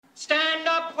Stand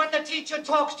up when the teacher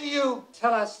talks to you.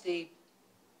 Tell us the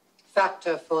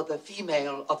factor for the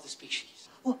female of the species.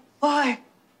 Why?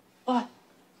 What?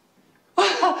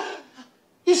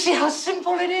 You see how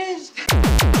simple it is?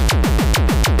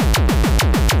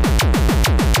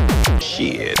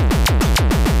 Shit.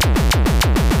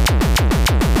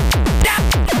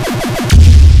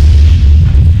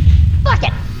 Fuck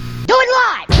it! Do it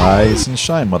live! Rise and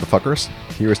shine, motherfuckers.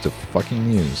 Here's the fucking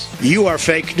news. You are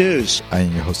fake news. I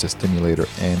am your host, Stimulator,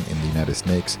 and in the United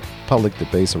States, public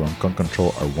debates around gun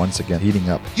control are once again heating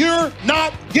up. You're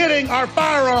not getting our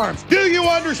firearms. Do you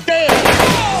understand?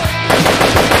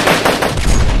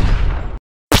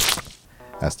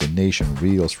 As the nation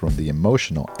reels from the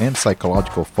emotional and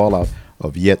psychological fallout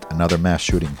of yet another mass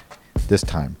shooting. This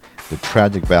time, the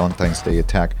tragic Valentine's Day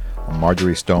attack on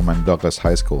Marjorie Stoneman Douglas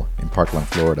High School in Parkland,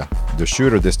 Florida. The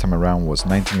shooter this time around was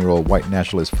 19-year-old white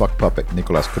nationalist fuck puppet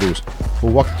Nicolas Cruz, who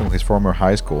walked into his former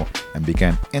high school and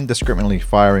began indiscriminately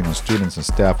firing on students and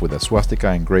staff with a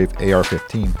swastika-engraved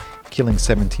AR-15, killing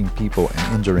 17 people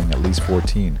and injuring at least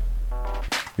 14.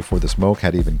 Before the smoke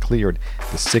had even cleared,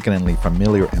 the sickeningly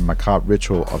familiar and macabre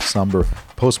ritual of somber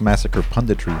post-massacre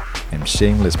punditry and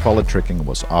shameless politicking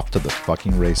was off to the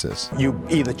fucking races. You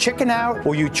either chicken out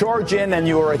or you charge in and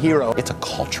you're a hero. It's a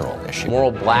cultural issue.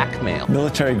 Moral blackmail.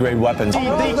 Military-grade weapons.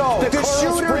 The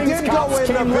shooter did go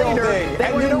in the building.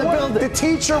 They were in the building. The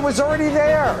teacher was already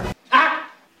there.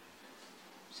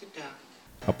 Sit down.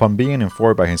 Upon being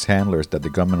informed by his handlers that the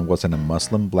gunman wasn't a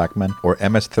Muslim, black man, or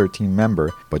MS-13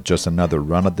 member, but just another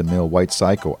run-of-the-mill white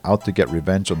psycho out to get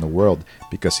revenge on the world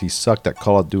because he sucked at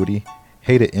Call of Duty,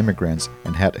 hated immigrants,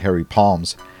 and had hairy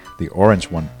palms, the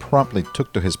orange one promptly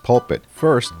took to his pulpit,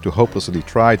 first to hopelessly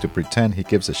try to pretend he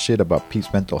gives a shit about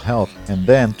Pete's mental health, and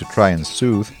then to try and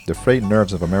soothe the frayed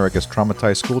nerves of America's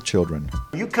traumatized school children.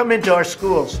 You come into our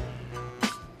schools,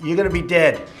 you're gonna be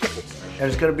dead, and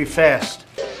it's gonna be fast.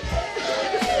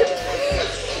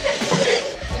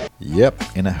 Yep,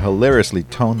 in a hilariously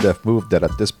tone-deaf move that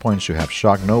at this point should have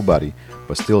shocked nobody,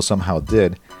 but still somehow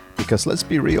did, because let's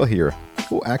be real here,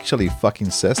 who actually fucking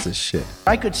says this shit?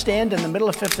 I could stand in the middle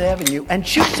of Fifth Avenue and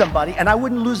shoot somebody and I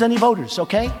wouldn't lose any voters,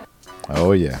 okay?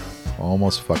 Oh yeah,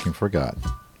 almost fucking forgot.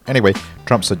 Anyway,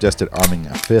 Trump suggested arming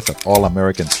a fifth of all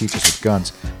American teachers with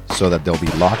guns so that they'll be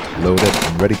locked, loaded,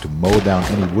 and ready to mow down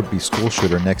any would-be school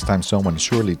shooter next time someone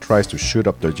surely tries to shoot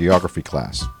up their geography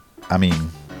class. I mean,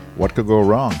 what could go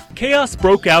wrong? Chaos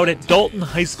broke out at Dalton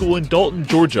High School in Dalton,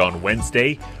 Georgia on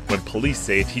Wednesday when police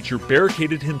say a teacher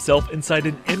barricaded himself inside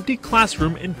an empty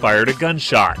classroom and fired a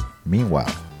gunshot. Meanwhile,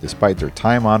 despite their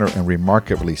time-honored and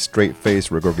remarkably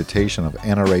straight-faced regurgitation of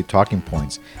NRA talking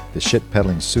points, the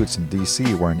shit-peddling suits in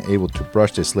DC weren't able to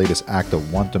brush this latest act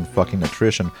of wanton fucking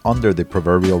attrition under the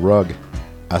proverbial rug,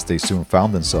 as they soon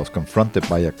found themselves confronted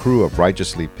by a crew of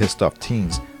righteously pissed-off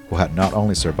teens who had not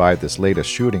only survived this latest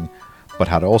shooting, but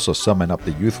had also summoned up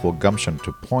the youthful gumption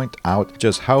to point out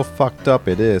just how fucked up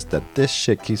it is that this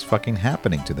shit keeps fucking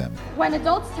happening to them. When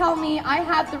adults tell me I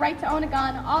have the right to own a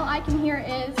gun, all I can hear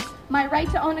is, my right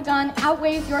to own a gun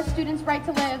outweighs your student's right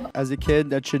to live. As a kid,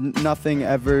 nothing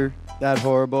ever that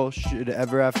horrible should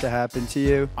ever have to happen to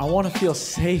you. I want to feel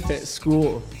safe at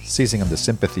school. Seizing on the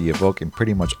sympathy evoked in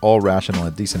pretty much all rational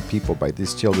and decent people by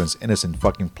these children's innocent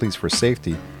fucking pleas for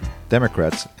safety,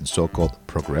 Democrats and so-called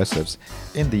progressives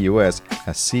in the US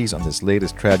has seized on this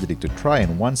latest tragedy to try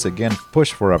and once again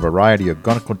push for a variety of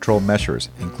gun control measures,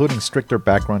 including stricter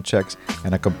background checks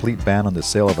and a complete ban on the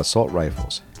sale of assault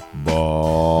rifles.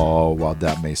 But while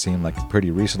that may seem like a pretty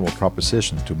reasonable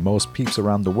proposition to most peeps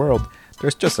around the world,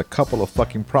 there's just a couple of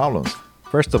fucking problems.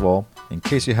 First of all, in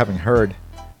case you haven't heard,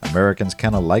 Americans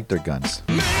kinda like their guns.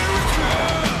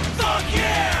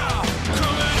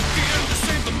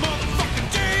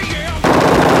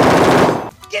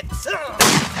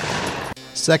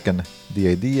 Second, the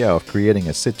idea of creating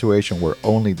a situation where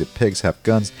only the pigs have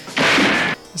guns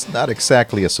is not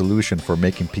exactly a solution for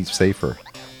making peeps safer.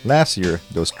 Last year,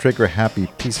 those trigger-happy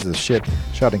pieces of shit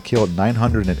shot and killed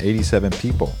 987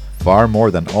 people, far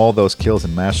more than all those kills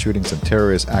in mass shootings and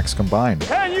terrorist acts combined.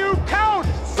 Can you count,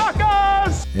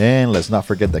 suckers? And let's not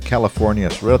forget that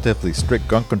California's relatively strict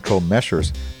gun control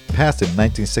measures passed in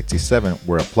 1967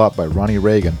 were a plot by Ronnie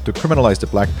Reagan to criminalize the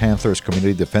Black Panthers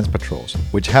Community Defense Patrols,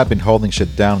 which had been holding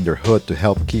shit down in their hood to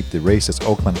help keep the racist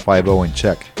Oakland 5-0 in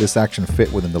check. This action fit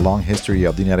within the long history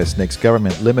of the United States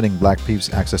government limiting black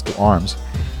peeps' access to arms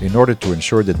in order to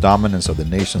ensure the dominance of the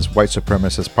nation's white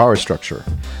supremacist power structure.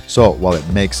 So, while it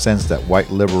makes sense that white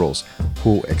liberals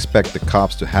who expect the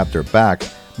cops to have their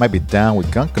backs might be down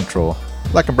with gun control,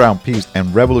 Black and brown peeps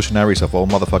and revolutionaries of all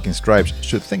motherfucking stripes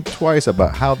should think twice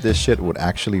about how this shit would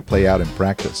actually play out in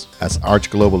practice. As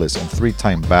arch-globalist and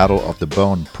 3-time Battle of the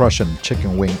Bone Prussian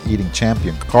chicken wing eating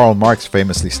champion Karl Marx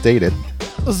famously stated,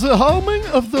 "The harming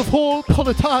of the whole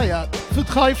proletariat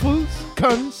with rifles,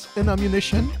 guns, and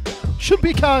ammunition should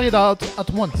be carried out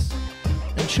at once.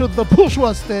 And should the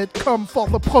bourgeois state come for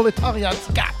the proletariat's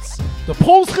guts, the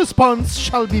Poles' response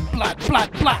shall be blat,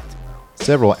 blat, blat."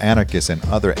 Several anarchists and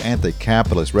other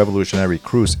anti-capitalist revolutionary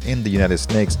crews in the United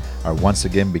States are once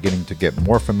again beginning to get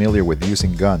more familiar with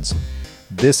using guns.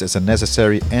 This is a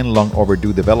necessary and long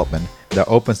overdue development that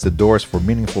opens the doors for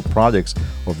meaningful projects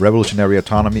of revolutionary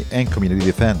autonomy and community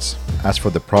defense. As for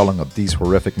the problem of these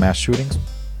horrific mass shootings,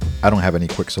 I don't have any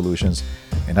quick solutions,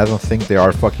 and I don't think there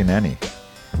are fucking any.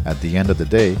 At the end of the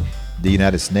day, the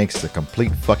United States is a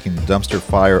complete fucking dumpster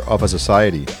fire of a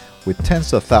society, with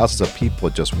tens of thousands of people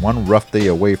just one rough day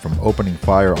away from opening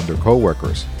fire on their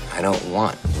co-workers. I don't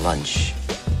want lunch.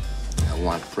 I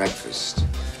want breakfast.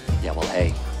 Yeah, well,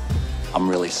 hey, I'm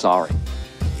really sorry.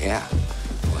 Yeah.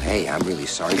 Well, hey, I'm really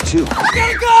sorry too.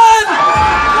 Get a gun!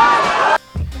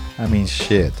 I mean,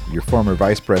 shit, your former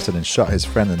vice president shot his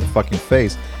friend in the fucking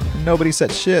face and nobody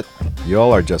said shit. You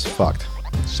all are just fucked.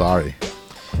 Sorry.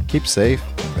 Keep safe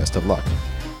and best of luck.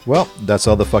 Well, that's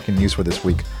all the fucking news for this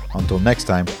week. Until next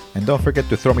time, and don't forget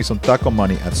to throw me some taco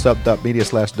money at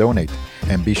sub.media/donate.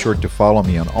 And be sure to follow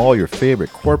me on all your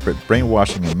favorite corporate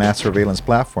brainwashing and mass surveillance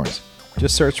platforms.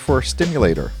 Just search for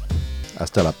Stimulator.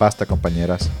 Hasta la pasta,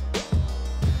 compañeras.